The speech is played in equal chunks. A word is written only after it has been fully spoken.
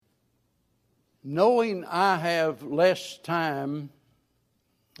Knowing I have less time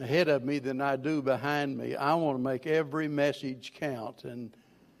ahead of me than I do behind me, I want to make every message count. And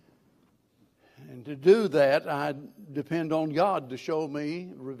to do that, I depend on God to show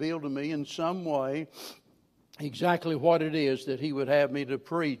me, reveal to me in some way exactly what it is that He would have me to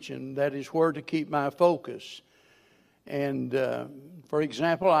preach, and that is where to keep my focus. And for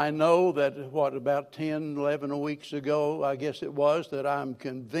example, I know that about 10, 11 weeks ago, I guess it was, that I'm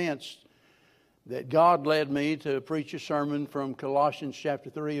convinced that God led me to preach a sermon from Colossians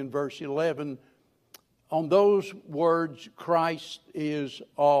chapter 3 and verse 11 on those words, Christ is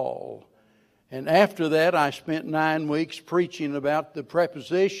all. And after that, I spent 9 weeks preaching about the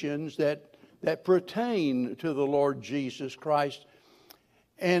prepositions that pertain to the Lord Jesus Christ.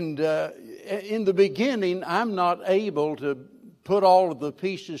 And in the beginning, I'm not able to put all of the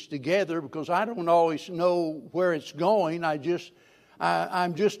pieces together because I don't always know where it's going.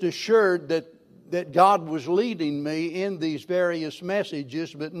 I'm just assured that God was leading me in these various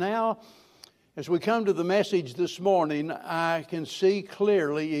messages. But now, as we come to the message this morning, I can see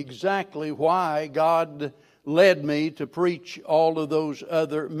clearly exactly why God led me to preach all of those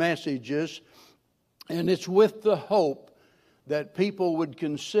other messages. And it's with the hope that people would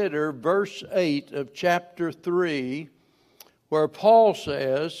consider verse 8 of chapter 3, where Paul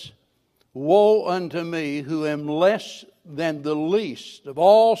says, "Woe unto me who am less than the least of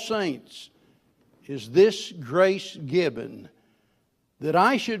all saints, is this grace given, that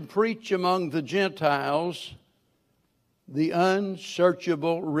I should preach among the Gentiles the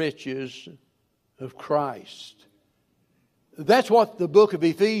unsearchable riches of Christ." That's what the book of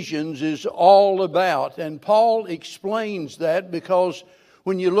Ephesians is all about. And Paul explains that because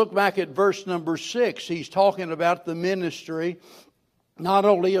when you look back at verse number 6, he's talking about the ministry, not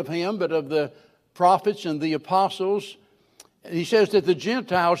only of him, but of the prophets and the apostles. He says that the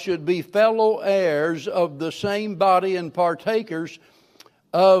Gentiles should be fellow heirs of the same body and partakers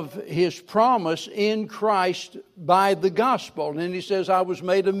of His promise in Christ by the gospel. And he says, I was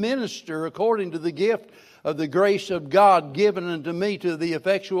made a minister according to the gift of the grace of God given unto me to the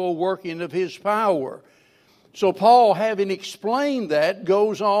effectual working of His power. So Paul, having explained that,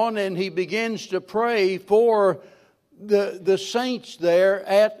 goes on and he begins to pray for the saints there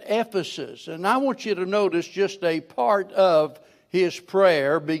at Ephesus. And I want you to notice just a part of his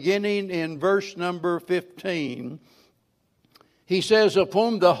prayer, beginning in verse number 15. He says, "Of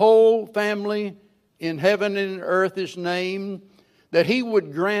whom the whole family in heaven and in earth is named, that He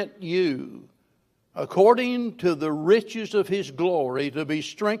would grant you, according to the riches of His glory, to be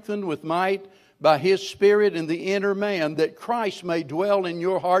strengthened with might by His Spirit in the inner man, that Christ may dwell in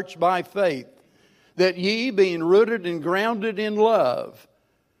your hearts by faith, that ye, being rooted and grounded in love,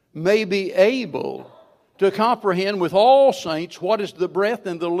 may be able to comprehend with all saints what is the breadth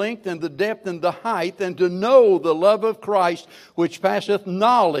and the length and the depth and the height, and to know the love of Christ which passeth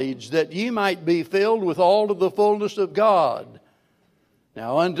knowledge, that ye might be filled with all of the fullness of God.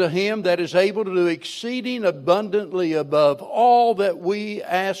 Now unto Him that is able to do exceeding abundantly above all that we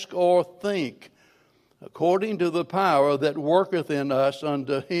ask or think, according to the power that worketh in us,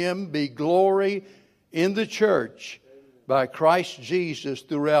 unto Him be glory in the church by Christ Jesus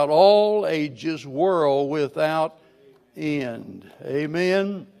throughout all ages, world without end."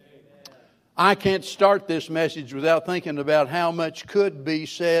 Amen. I can't start this message without thinking about how much could be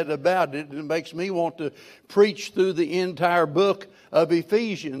said about it. It makes me want to preach through the entire book of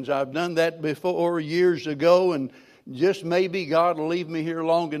Ephesians. I've done that before years ago, and just maybe God will leave me here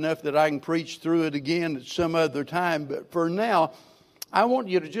long enough that I can preach through it again at some other time. But for now, I want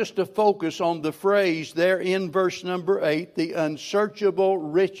you to focus on the phrase there in verse number 8, the unsearchable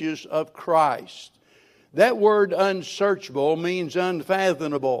riches of Christ. That word unsearchable means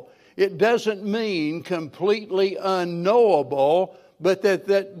unfathomable. It doesn't mean completely unknowable, but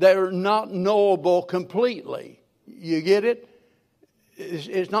that they're not knowable completely. You get it?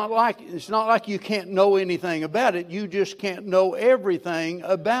 It's not like you can't know anything about it. You just can't know everything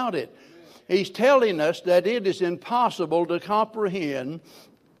about it. He's telling us that it is impossible to comprehend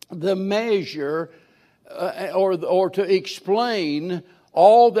the measure or to explain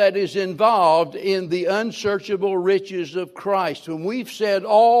all that is involved in the unsearchable riches of Christ. When we've said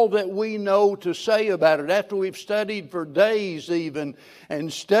all that we know to say about it, after we've studied for days even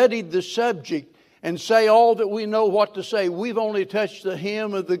and studied the subject and say all that we know what to say, we've only touched the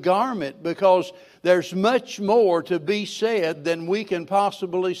hem of the garment, because there's much more to be said than we can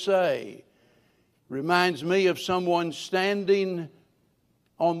possibly say. Reminds me of someone standing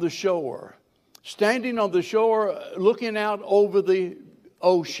on the shore. Standing on the shore, looking out over the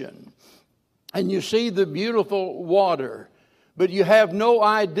ocean. And you see the beautiful water. but you have no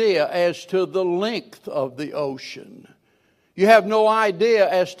idea as to the length of the ocean. You have no idea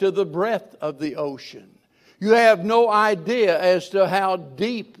as to the breadth of the ocean. You have no idea as to how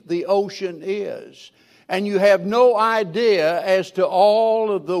deep the ocean is. And you have no idea as to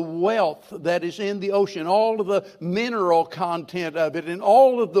all of the wealth that is in the ocean, all of the mineral content of it, and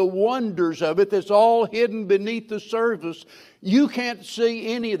all of the wonders of it that's all hidden beneath the surface. You can't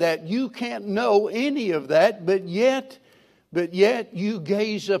see any of that. You can't know any of that, but yet you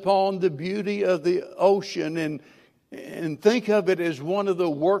gaze upon the beauty of the ocean and think of it as one of the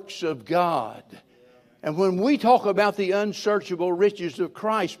works of God. And when we talk about the unsearchable riches of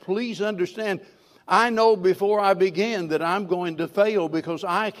Christ, please understand, I know before I begin that I'm going to fail because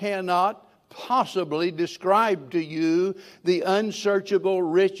I cannot possibly describe to you the unsearchable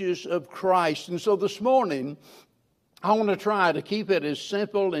riches of Christ. And so this morning, I want to try to keep it as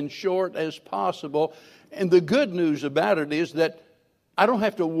simple and short as possible. And the good news about it is that I don't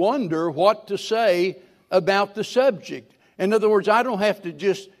have to wonder what to say about the subject. In other words, I don't have to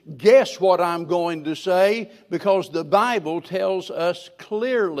just guess what I'm going to say, because the Bible tells us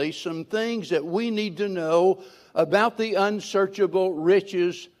clearly some things that we need to know about the unsearchable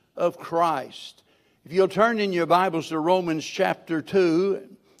riches of Christ. If you'll turn in your Bibles to Romans chapter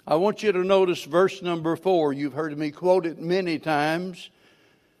 2, I want you to notice verse number 4. You've heard me quote it many times.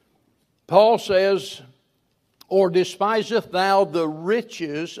 Paul says, "Or despiseth thou the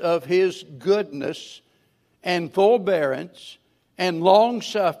riches of his goodness and forbearance and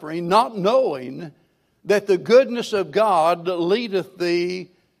long-suffering, not knowing that the goodness of God leadeth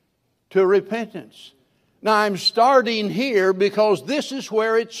thee to repentance." Now I'm starting here because this is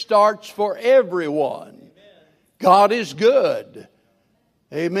where it starts for everyone. Amen. God is good.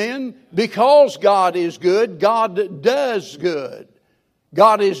 Amen. Because God is good, God does good.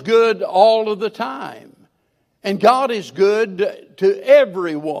 God is good all of the time. And God is good to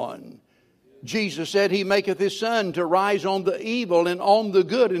everyone. Jesus said, He maketh His sun to rise on the evil and on the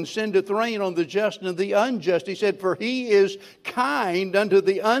good, and sendeth rain on the just and the unjust. He said, for He is kind unto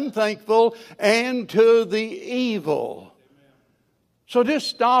the unthankful and to the evil. So just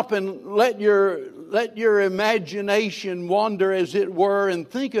stop and let your imagination wander, as it were, and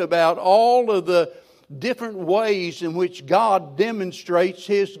think about all of the different ways in which God demonstrates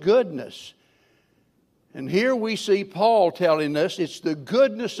His goodness. And here we see Paul telling us it's the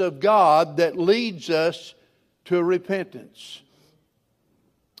goodness of God that leads us to repentance.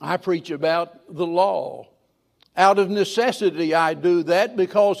 I preach about the law. Out of necessity I do that,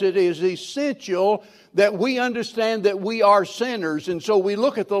 because it is essential that we understand that we are sinners. And so we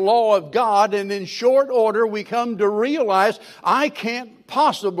look at the law of God, and in short order we come to realize I can't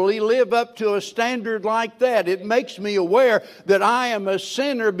possibly live up to a standard like that. It makes me aware that I am a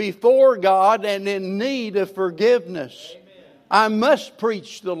sinner before God and in need of forgiveness. Amen. I must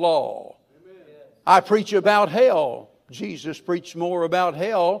preach the law. Amen. I preach about hell. Jesus preached more about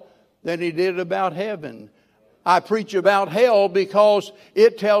hell than He did about heaven. I preach about hell because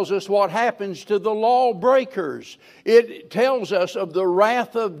it tells us what happens to the lawbreakers. It tells us of the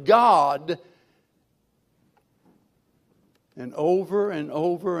wrath of God. And over and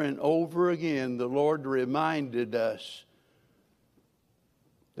over and over again, the Lord reminded us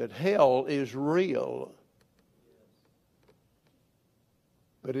that hell is real.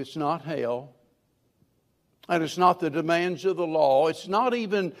 But it's not hell. And it's not the demands of the law. It's not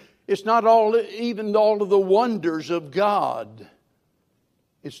all of the wonders of God.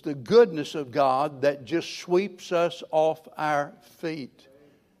 It's the goodness of God that just sweeps us off our feet.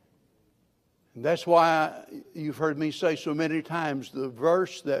 And that's why you've heard me say so many times, the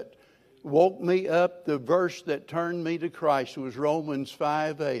verse that woke me up, the verse that turned me to Christ was Romans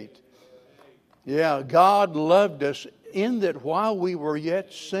 5:8. Yeah, God loved us in that while we were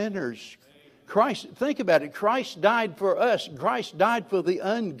yet sinners. Christ, think about it, Christ died for us. Christ died for the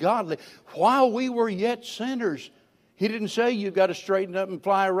ungodly while we were yet sinners. He didn't say you've got to straighten up and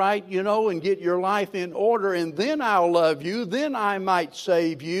fly right, and get your life in order, and then I'll love you, then I might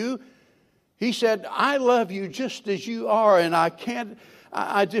save you. He said, I love you just as you are, and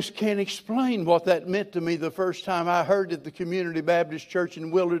I just can't explain what that meant to me the first time I heard at the Community Baptist Church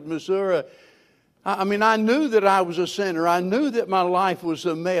in Willard, Missouri. I mean, I knew that I was a sinner. I knew that my life was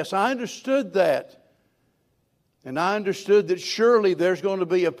a mess. I understood that. And I understood that surely there's going to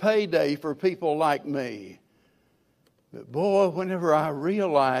be a payday for people like me. But boy, whenever I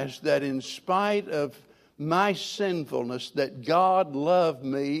realized that in spite of my sinfulness, that God loved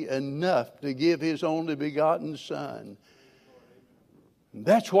me enough to give His only begotten Son.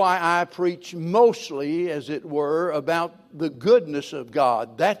 That's why I preach mostly, as it were, about the goodness of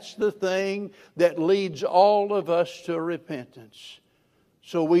God. That's the thing that leads all of us to repentance.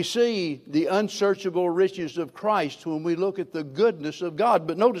 So we see the unsearchable riches of Christ when we look at the goodness of God.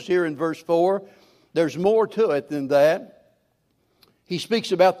 But notice here in verse 4, there's more to it than that. He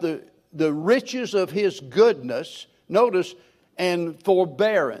speaks about the riches of His goodness, notice, and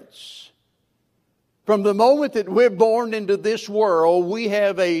forbearance. From the moment that we're born into this world, we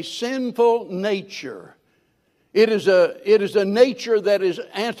have a sinful nature. It is a nature that is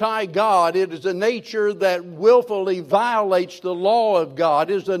anti-God. It is a nature that willfully violates the law of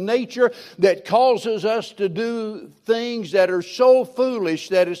God. It is a nature that causes us to do things that are so foolish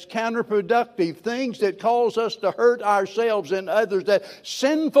that it's counterproductive, things that cause us to hurt ourselves and others. That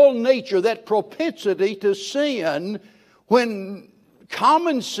sinful nature, that propensity to sin, when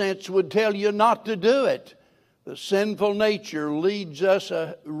common sense would tell you not to do it. The sinful nature leads us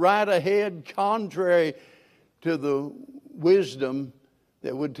right ahead, contrary to the wisdom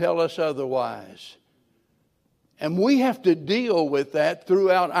that would tell us otherwise. And we have to deal with that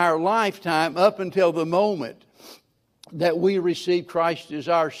throughout our lifetime up until the moment that we receive Christ as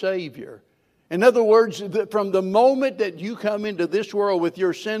our Savior. In other words, from the moment that you come into this world with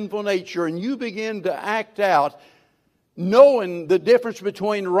your sinful nature and you begin to act out, knowing the difference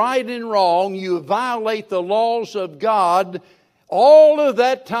between right and wrong, you violate the laws of God. All of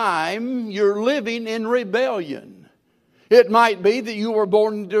that time, you're living in rebellion. It might be that you were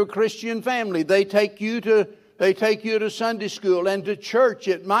born into a Christian family. They take you to Sunday school and to church.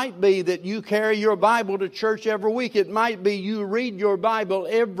 It might be that you carry your Bible to church every week. It might be you read your Bible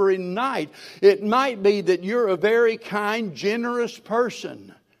every night. It might be that you're a very kind, generous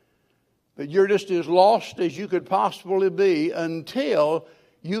person. But you're just as lost as you could possibly be until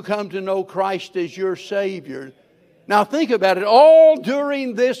you come to know Christ as your Savior. Now think about it. All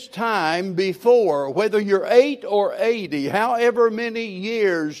during this time before, whether you're 8 or 80, however many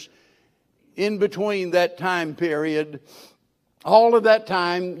years in between that time period, all of that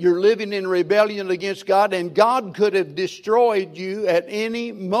time you're living in rebellion against God, and God could have destroyed you at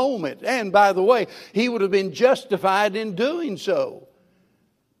any moment. And by the way, He would have been justified in doing so.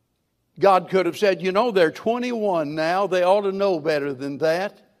 God could have said, they're 21 now. They ought to know better than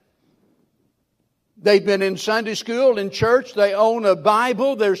that. They've been in Sunday school, in church. They own a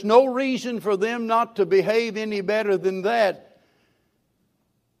Bible. There's no reason for them not to behave any better than that.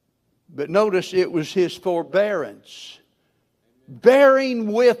 But notice it was His forbearance,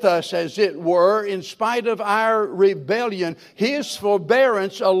 bearing with us, as it were, in spite of our rebellion. His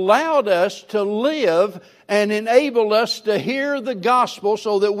forbearance allowed us to live and enabled us to hear the gospel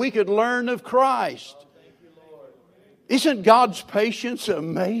so that we could learn of Christ. Isn't God's patience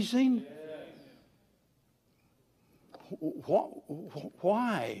amazing?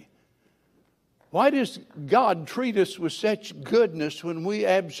 Why? Why does God treat us with such goodness when we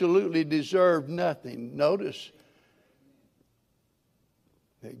absolutely deserve nothing? Notice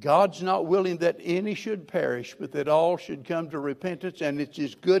that God's not willing that any should perish, but that all should come to repentance, and it's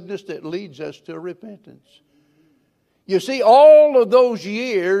His goodness that leads us to repentance. You see, all of those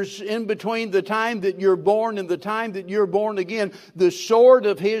years in between the time that you're born and the time that you're born again, the sword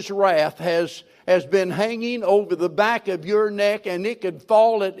of His wrath has been hanging over the back of your neck, and it could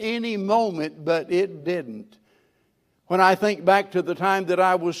fall at any moment, but it didn't. When I think back to the time that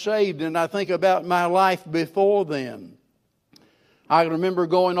I was saved and I think about my life before then, I remember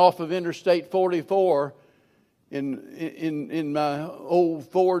going off of Interstate 44 in my old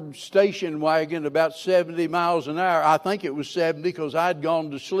Ford station wagon about 70 miles an hour. I think it was 70 because I'd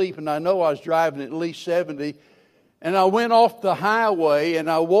gone to sleep, and I know I was driving at least 70. And I went off the highway, and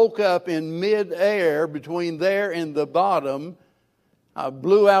I woke up in midair between there and the bottom. I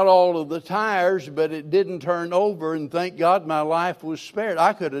blew out all of the tires, but it didn't turn over, and thank God my life was spared.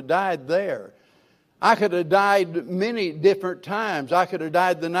 I could have died there. I could have died many different times. I could have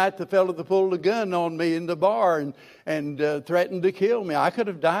died the night the fellow that pulled a gun on me in the bar and threatened to kill me. I could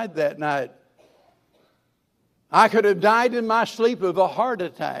have died that night. I could have died in my sleep of a heart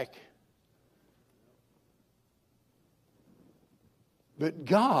attack. But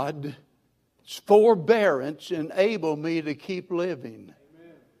God's forbearance enabled me to keep living.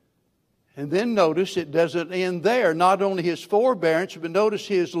 And then notice it doesn't end there. Not only His forbearance, but notice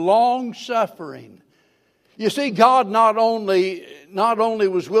His long suffering. You see, God not only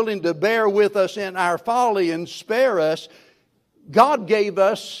was willing to bear with us in our folly and spare us, God gave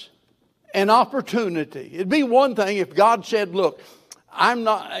us an opportunity. It'd be one thing if God said, look,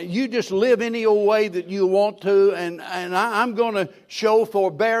 you just live any old way that you want to, and I'm going to show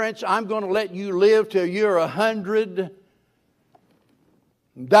forbearance. I'm going to let you live till you're 100.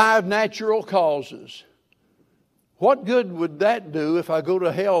 die of natural causes. What good would that do if I go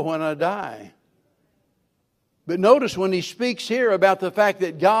to hell when I die? But notice when he speaks here about the fact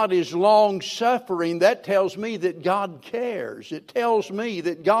that God is long-suffering, that tells me that God cares. It tells me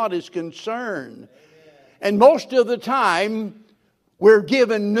that God is concerned. And most of the time, we're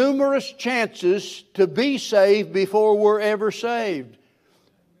given numerous chances to be saved before we're ever saved.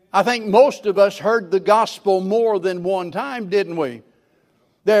 I think most of us heard the gospel more than one time, didn't we?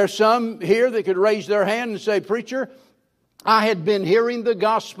 There are some here that could raise their hand and say, "Preacher, I had been hearing the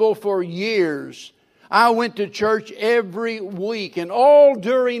gospel for years. I went to church every week, and all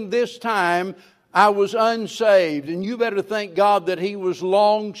during this time, I was unsaved." And you better thank God that He was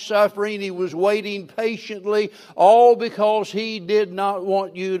long-suffering. He was waiting patiently, all because He did not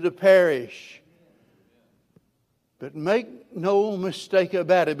want you to perish. But make no mistake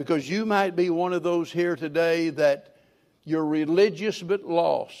about it, because you might be one of those here today that you're religious but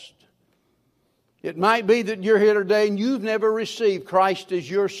lost. It might be that you're here today and you've never received Christ as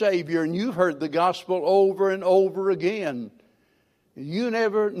your Savior, and you've heard the gospel over and over again. You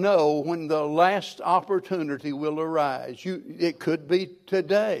never know when the last opportunity will arise. It could be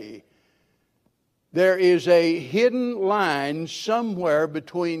today. There is a hidden line somewhere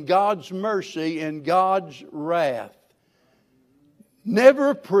between God's mercy and God's wrath.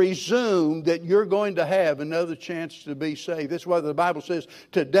 Never presume that you're going to have another chance to be saved. That's why the Bible says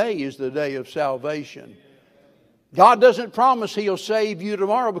today is the day of salvation. God doesn't promise He'll save you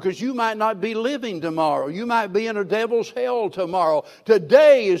tomorrow, because you might not be living tomorrow. You might be in a devil's hell tomorrow.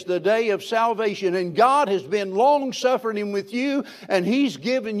 Today is the day of salvation, and God has been long-suffering with you, and He's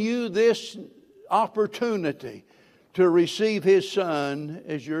given you this opportunity to receive His Son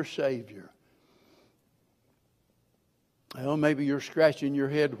as your Savior. Well, maybe you're scratching your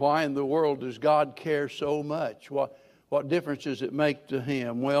head. Why in the world does God care so much? What difference does it make to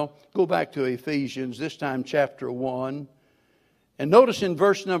Him? Well, go back to Ephesians, this time chapter 1. And notice in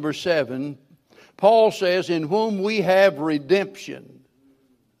verse number 7, Paul says, "In whom we have redemption."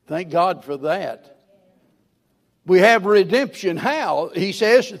 Thank God for that. We have redemption. How? He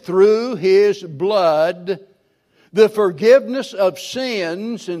says, "through His blood, the forgiveness of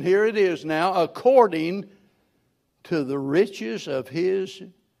sins," and here it is now, "according to the riches of His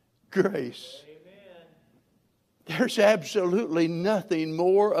grace." There's absolutely nothing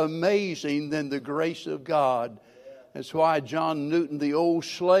more amazing than the grace of God. That's why John Newton, the old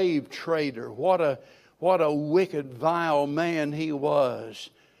slave trader, what a wicked, vile man he was.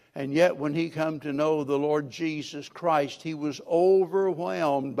 And yet when he come to know the Lord Jesus Christ, he was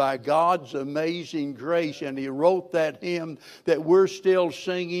overwhelmed by God's amazing grace. And he wrote that hymn that we're still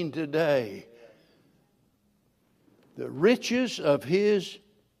singing today. The riches of His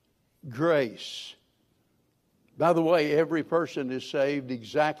grace. By the way, every person is saved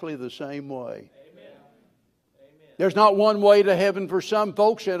exactly the same way. Amen. There's not one way to heaven for some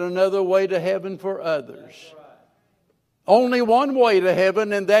folks and another way to heaven for others. Right. Only one way to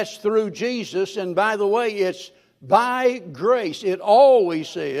heaven, and that's through Jesus. And by the way, it's by grace. It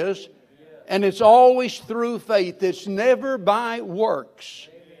always is. And it's always through faith. It's never by works.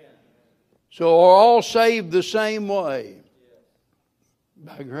 So we're all saved the same way.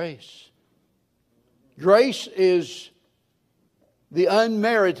 By grace. Grace is the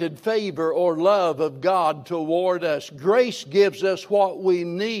unmerited favor or love of God toward us. Grace gives us what we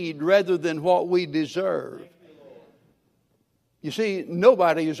need rather than what we deserve. You see,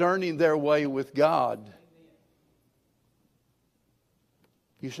 nobody is earning their way with God.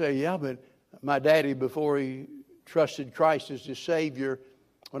 You say, "Yeah, but my daddy, before he trusted Christ as his Savior,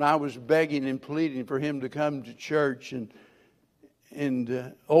 when I was begging and pleading for him to come to church, and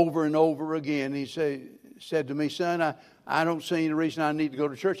over and over again, he said to me, 'Son, I don't see any reason I need to go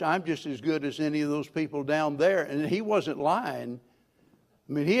to church. I'm just as good as any of those people down there.'" And he wasn't lying.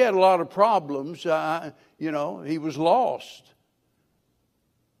 I mean, he had a lot of problems. He was lost.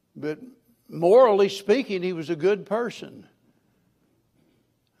 But morally speaking, he was a good person.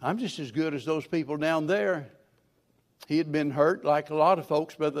 I'm just as good as those people down there. He had been hurt, like a lot of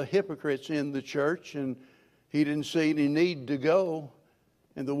folks, by the hypocrites in the church, and he didn't see any need to go.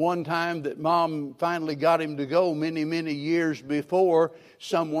 And the one time that Mom finally got him to go, many, many years before,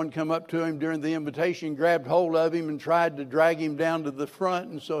 someone come up to him during the invitation, grabbed hold of him and tried to drag him down to the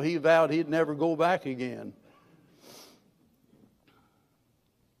front, and so he vowed he'd never go back again.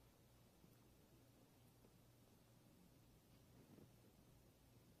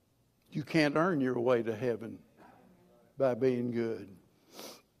 You can't earn your way to heaven by being good.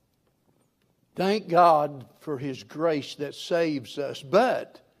 Thank God for His grace that saves us.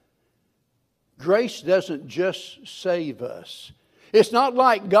 But grace doesn't just save us. It's not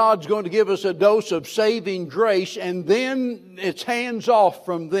like God's going to give us a dose of saving grace and then it's hands off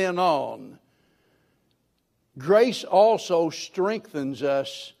from then on. Grace also strengthens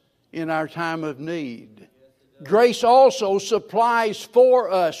us in our time of need. Grace also supplies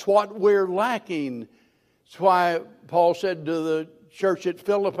for us what we're lacking. That's why Paul said to the church at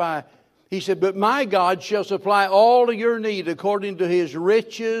Philippi, he said, "But my God shall supply all of your need according to His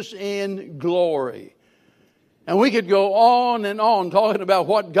riches in glory." And we could go on and on talking about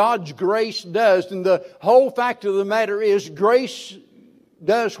what God's grace does. And the whole fact of the matter is grace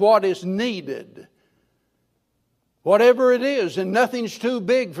does what is needed. Whatever it is, and nothing's too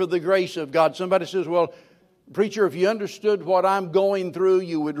big for the grace of God. Somebody says, "Well, preacher, if you understood what I'm going through,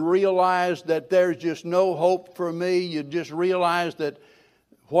 you would realize that there's just no hope for me. You'd just realize that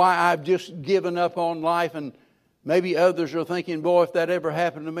why I've just given up on life." And maybe others are thinking, "Boy, if that ever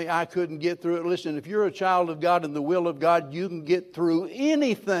happened to me, I couldn't get through it." Listen, if you're a child of God and the will of God, you can get through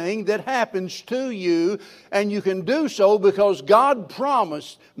anything that happens to you. And you can do so because God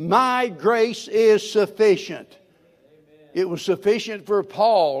promised, "My grace is sufficient." It was sufficient for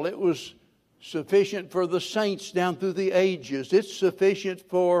Paul. It was sufficient for the saints down through the ages. It's sufficient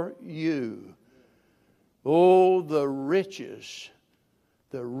for you. Oh, the riches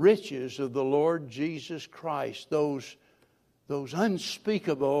of the Lord Jesus Christ. Those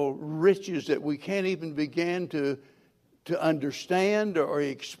unspeakable riches that we can't even begin to understand or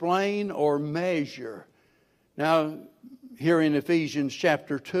explain or measure. Now, here in Ephesians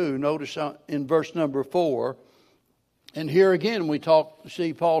chapter 2, notice in verse number 4, and here again we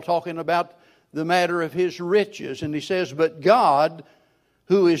see Paul talking about the matter of his riches. And he says, "But God,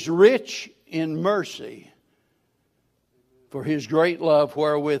 who is rich in mercy, for His great love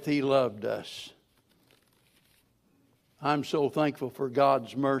wherewith He loved us." I'm so thankful for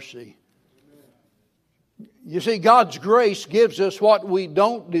God's mercy. You see, God's grace gives us what we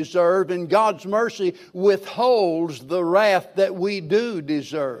don't deserve, and God's mercy withholds the wrath that we do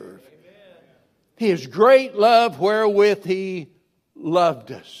deserve. His great love wherewith He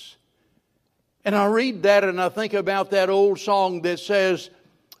loved us. And I read that and I think about that old song that says,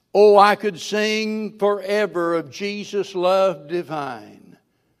 "Oh, I could sing forever of Jesus' love divine."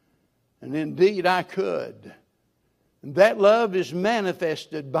 And indeed I could. And that love is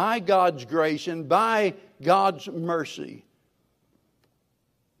manifested by God's grace and by God's mercy.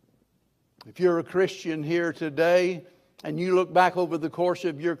 If you're a Christian here today and you look back over the course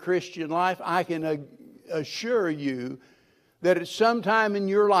of your Christian life, I can assure you that at some time in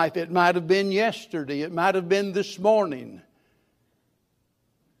your life, it might have been yesterday, it might have been this morning.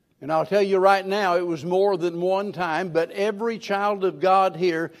 And I'll tell you right now, it was more than one time, but every child of God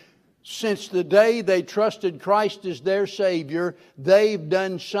here, since the day they trusted Christ as their Savior, they've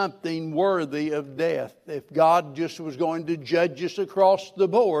done something worthy of death. If God just was going to judge us across the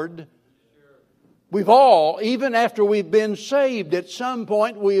board, we've all, even after we've been saved, at some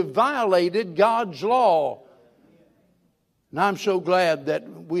point we have violated God's law. And I'm so glad that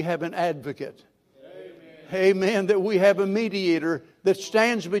we have an advocate. Amen. That we have a mediator that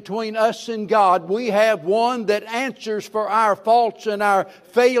stands between us and God. We have one that answers for our faults and our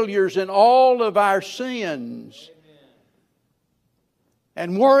failures and all of our sins.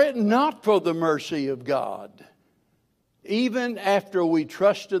 And were it not for the mercy of God, even after we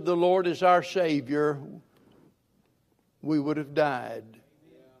trusted the Lord as our Savior, we would have died.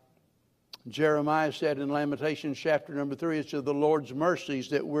 Jeremiah said in Lamentations chapter number 3, it's of the Lord's mercies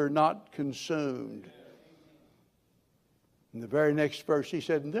that we're not consumed. In the very next verse he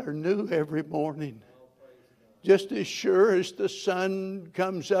said, "And they're new every morning." Just as sure as the sun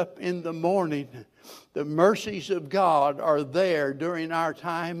comes up in the morning, the mercies of God are there during our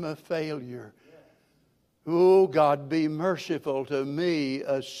time of failure. Oh, God, be merciful to me,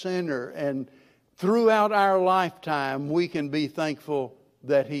 a sinner. And throughout our lifetime, we can be thankful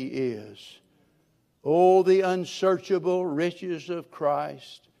that He is. Oh, the unsearchable riches of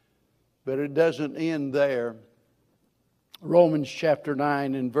Christ. But it doesn't end there. Romans chapter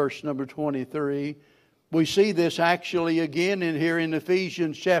 9 and verse number 23. We see this actually again in here in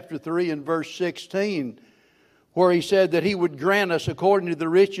Ephesians chapter 3 and verse 16, where he said that He would grant us according to the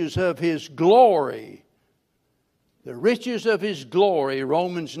riches of His glory. The riches of His glory,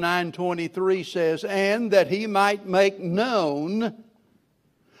 Romans 9:23 says, and that He might make known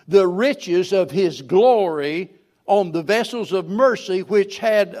the riches of His glory on the vessels of mercy which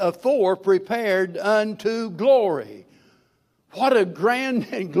had afore prepared unto glory. What a grand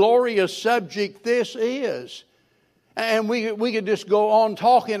and glorious subject this is. And we could just go on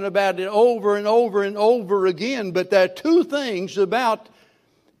talking about it over and over and over again. But there are two things about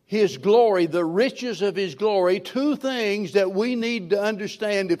His glory, the riches of His glory, two things that we need to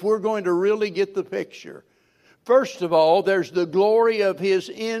understand if we're going to really get the picture. First of all, there's the glory of His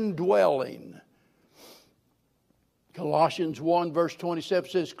indwelling. Colossians 1 verse 27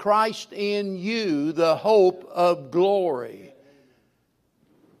 says, Christ in you, the hope of glory.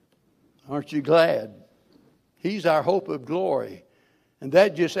 Aren't you glad? He's our hope of glory. And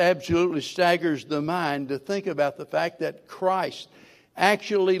that just absolutely staggers the mind to think about the fact that Christ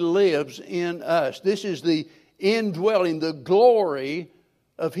actually lives in us. This is the indwelling, the glory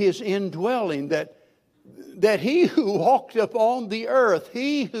of His indwelling, that He who walked upon the earth,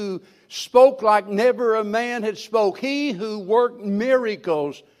 He who spoke like never a man had spoke, He who worked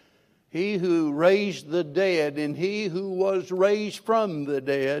miracles, He who raised the dead, and He who was raised from the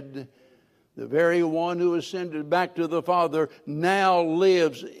dead, the very one who ascended back to the Father, now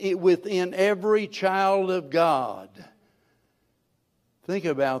lives within every child of God. Think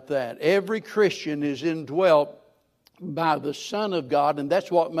about that. Every Christian is indwelt by the Son of God, and that's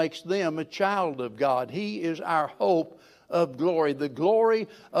what makes them a child of God. He is our hope of glory, the glory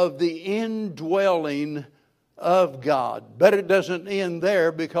of the indwelling of God. But it doesn't end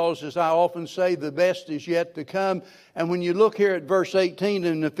there, because, as I often say, the best is yet to come. And when you look here at verse 18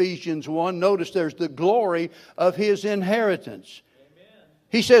 in Ephesians 1, notice there's the glory of His inheritance. Amen.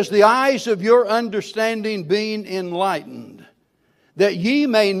 He says, the eyes of your understanding being enlightened, that ye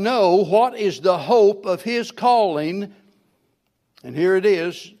may know what is the hope of His calling, and here it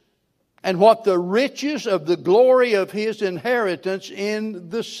is, and what the riches of the glory of His inheritance in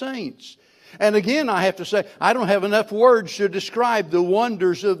the saints. And again, I have to say, I don't have enough words to describe the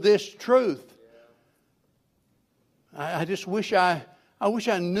wonders of this truth. I just wish I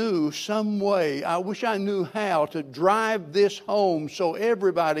knew some way. I wish I knew how to drive this home so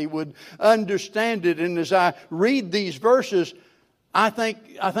everybody would understand it. And as I read these verses, I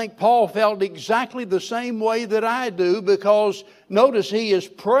think Paul felt exactly the same way that I do, because notice he is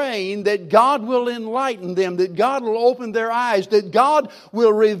praying that God will enlighten them, that God will open their eyes, that God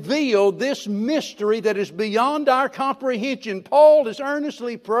will reveal this mystery that is beyond our comprehension. Paul is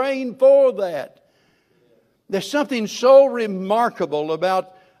earnestly praying for that. There's something so remarkable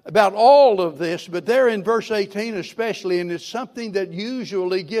about all of this, but there in verse 18 especially, and it's something that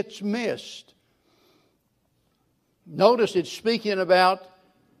usually gets missed. Notice it's speaking about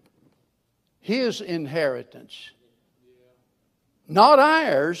His inheritance. Not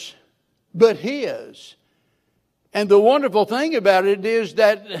ours, but His. And the wonderful thing about it is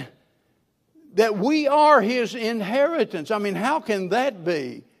that we are His inheritance. I mean, how can that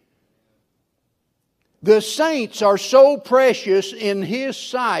be? The saints are so precious in His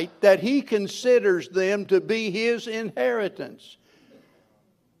sight that He considers them to be His inheritance.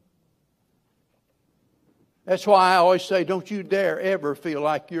 That's why I always say, don't you dare ever feel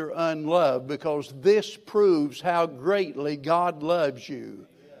like you're unloved, because this proves how greatly God loves you.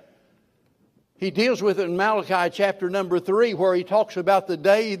 He deals with it in Malachi chapter number 3, where He talks about the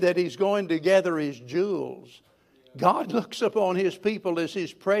day that He's going to gather His jewels. God looks upon His people as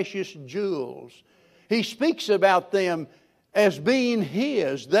His precious jewels. He speaks about them as being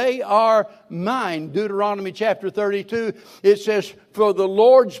His. They are mine. Deuteronomy chapter 32, it says, for the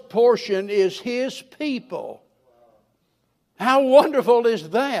Lord's portion is His people. How wonderful is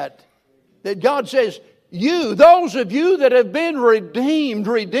that? That God says, you, those of you that have been redeemed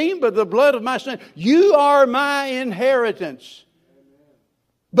by the blood of my Son, you are my inheritance.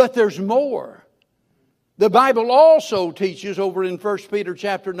 But there's more. The Bible also teaches over in 1 Peter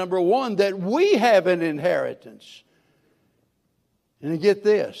chapter number 1 that we have an inheritance. And get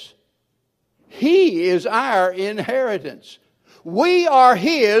this, He is our inheritance. We are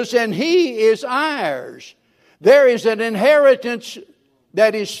His and He is ours. There is an inheritance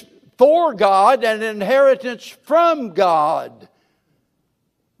that is for God and an inheritance from God.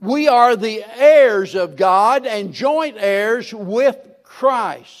 We are the heirs of God and joint heirs with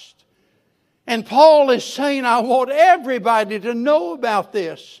Christ. And Paul is saying, I want everybody to know about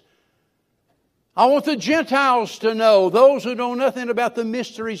this. I want the Gentiles to know, those who know nothing about the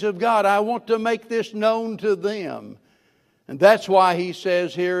mysteries of God. I want to make this known to them. And that's why he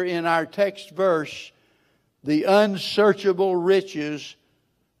says here in our text verse, the unsearchable riches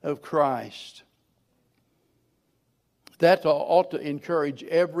of Christ. That ought to encourage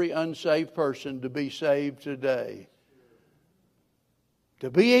every unsaved person to be saved today. To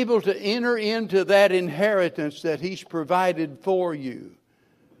be able to enter into that inheritance that He's provided for you.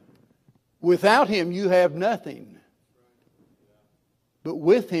 Without Him, you have nothing. But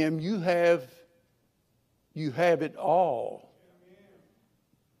with Him, you have it all.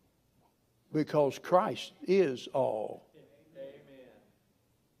 Because Christ is all.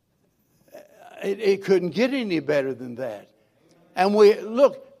 It couldn't get any better than that. And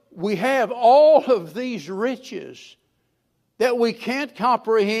we have all of these riches that we can't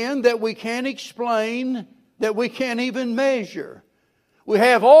comprehend, that we can't explain, that we can't even measure. We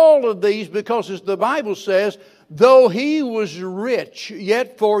have all of these because, as the Bible says, though He was rich,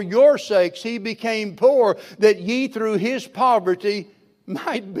 yet for your sakes He became poor, that ye through His poverty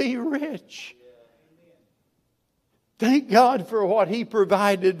might be rich. Thank God for what He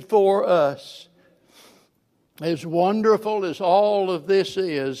provided for us. As wonderful as all of this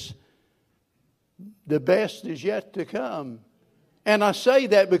is, the best is yet to come. And I say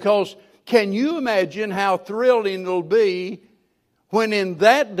that because can you imagine how thrilling it'll be when in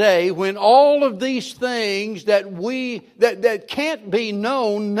that day, when all of these things that can't be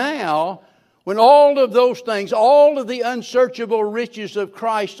known now, when all of those things, all of the unsearchable riches of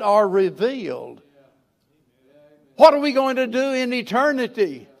Christ are revealed. What are we going to do in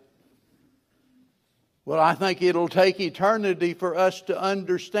eternity? Well, I think it'll take eternity for us to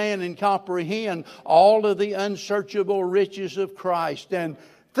understand and comprehend all of the unsearchable riches of Christ. And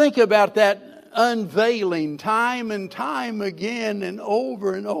think about that unveiling time and time again and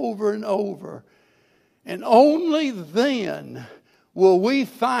over and over and over. And only then will we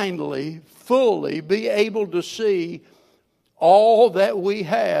finally, fully be able to see all that we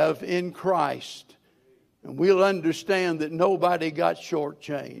have in Christ. And we'll understand that nobody got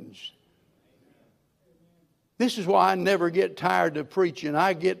shortchanged. This is why I never get tired of preaching.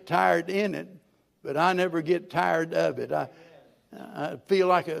 I get tired in it, but I never get tired of it. I feel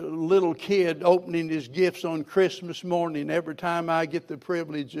like a little kid opening his gifts on Christmas morning every time I get the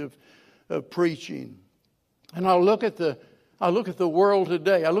privilege of preaching. And I look at the world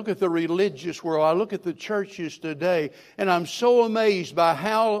today. I look at the religious world. I look at the churches today, and I'm so amazed by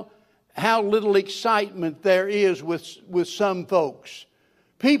how little excitement there is with some folks.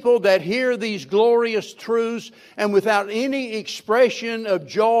 People that hear these glorious truths and without any expression of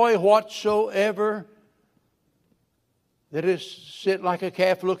joy whatsoever, they just sit like a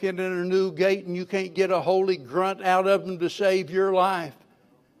calf looking at a new gate, and you can't get a holy grunt out of them to save your life.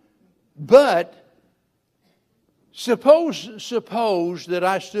 But suppose that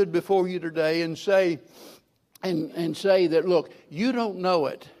I stood before you today and say that, look, you don't know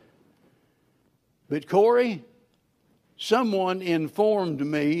it, but Corey, someone informed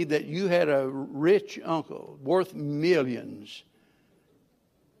me that you had a rich uncle worth millions.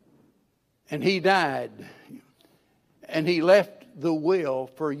 And he died. And he left the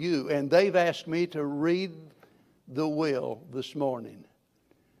will for you. And they've asked me to read the will this morning.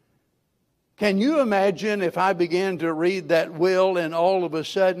 Can you imagine if I began to read that will and all of a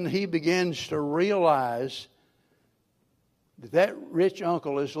sudden he begins to realize that rich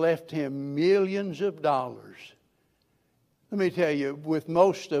uncle has left him millions of dollars? Let me tell you, with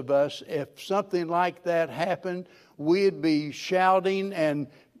most of us, if something like that happened, we'd be shouting and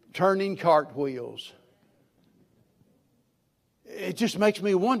turning cartwheels. It just makes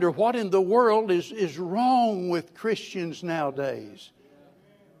me wonder what in the world is wrong with Christians nowadays.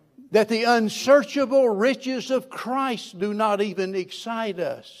 That the unsearchable riches of Christ do not even excite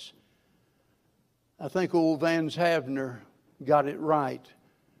us. I think old Vance Havner got it right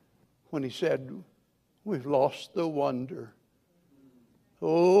when he said, we've lost the wonder.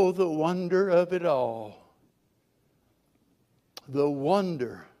 Oh, the wonder of it all. The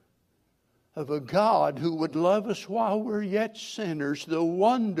wonder of a God who would love us while we're yet sinners. The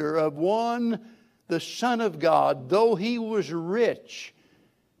wonder of one, the Son of God, though He was rich,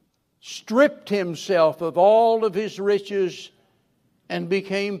 stripped Himself of all of His riches and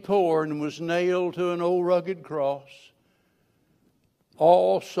became poor and was nailed to an old rugged cross.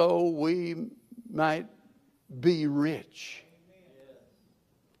 Also we might be rich.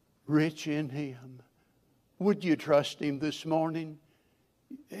 Rich in Him. Would you trust Him this morning?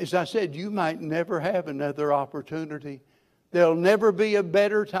 As I said, you might never have another opportunity. There'll never be a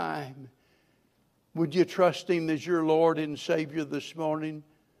better time. Would you trust Him as your Lord and Savior this morning?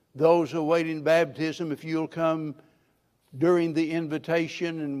 Those awaiting baptism, if you'll come during the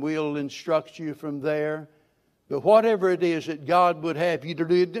invitation and we'll instruct you from there. But whatever it is that God would have you to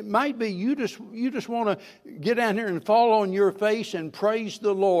do, it might be you just want to get down here and fall on your face and praise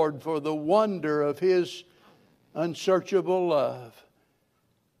the Lord for the wonder of His unsearchable love.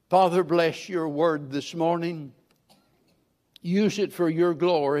 Father, bless your word this morning. Use it for your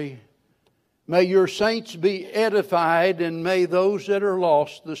glory. May your saints be edified, and may those that are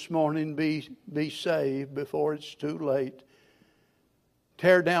lost this morning be saved before it's too late.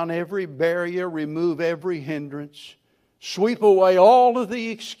 Tear down every barrier, remove every hindrance, sweep away all of the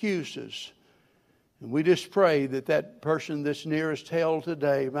excuses, And we just pray that that person that's nearest hell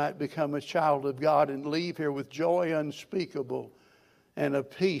today might become a child of God and leave here with joy unspeakable and a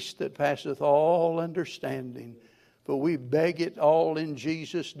peace that passeth all understanding. For we beg it all in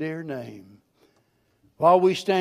Jesus' dear name. While we stand